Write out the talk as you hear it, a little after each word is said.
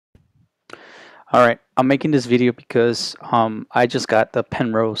All right, I'm making this video because I just got the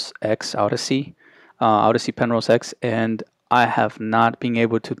Penrose X Odyssey, Odyssey Penrose X, and I have not been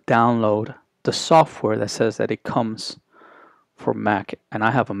able to download the software that says that it comes for Mac, and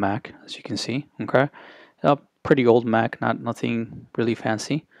I have a Mac, as you can see. Okay, a pretty old Mac, not nothing really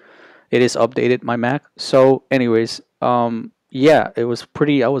fancy. It is updated my Mac. So, anyways, yeah, it was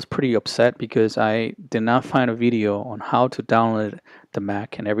pretty. I was pretty upset because I did not find a video on how to download the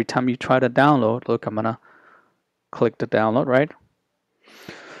Mac, and every time you try to download, look, I'm gonna click the download, right?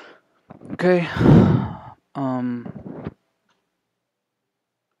 Okay. Um,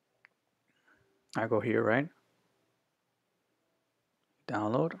 I go here, right?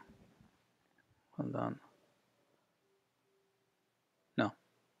 Download. Hold on. No.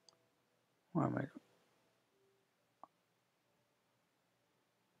 Where am I?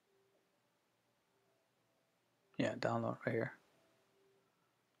 Yeah, download right here.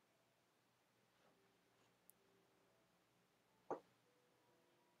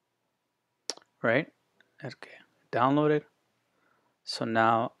 Right? Okay. Download it. So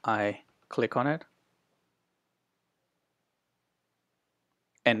now I click on it,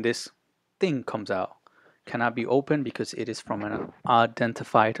 and this thing comes out. Cannot be opened because it is from an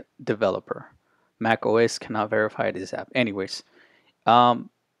identified developer. Mac OS cannot verify this app. Anyways, um,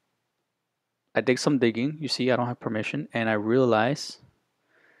 I did some digging. You see, I don't have permission, and I realize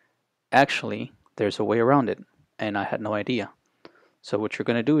actually there's a way around it, and I had no idea. So what you're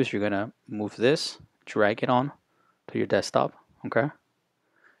gonna do is you're gonna move this, drag it on to your desktop. Okay,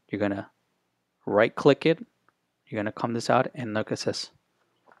 you're gonna right click it. You're gonna come this out, and look, it says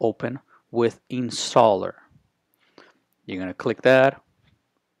open with installer. You're gonna click that,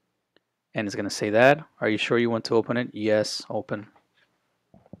 and it's gonna say that. Are you sure you want to open it? Yes, open.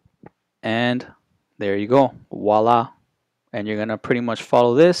 And there you go, voila. And you're gonna pretty much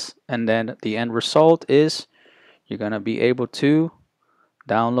follow this, and then the end result is you're gonna be able to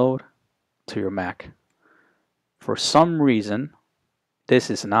download to your Mac. For some reason, this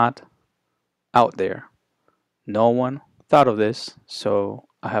is not out there. No one thought of this, so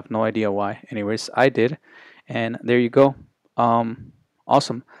I have no idea why. Anyways, I did, and there you go.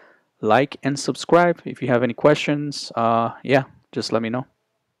 Awesome. Like and subscribe if you have any questions. Yeah, just let me know.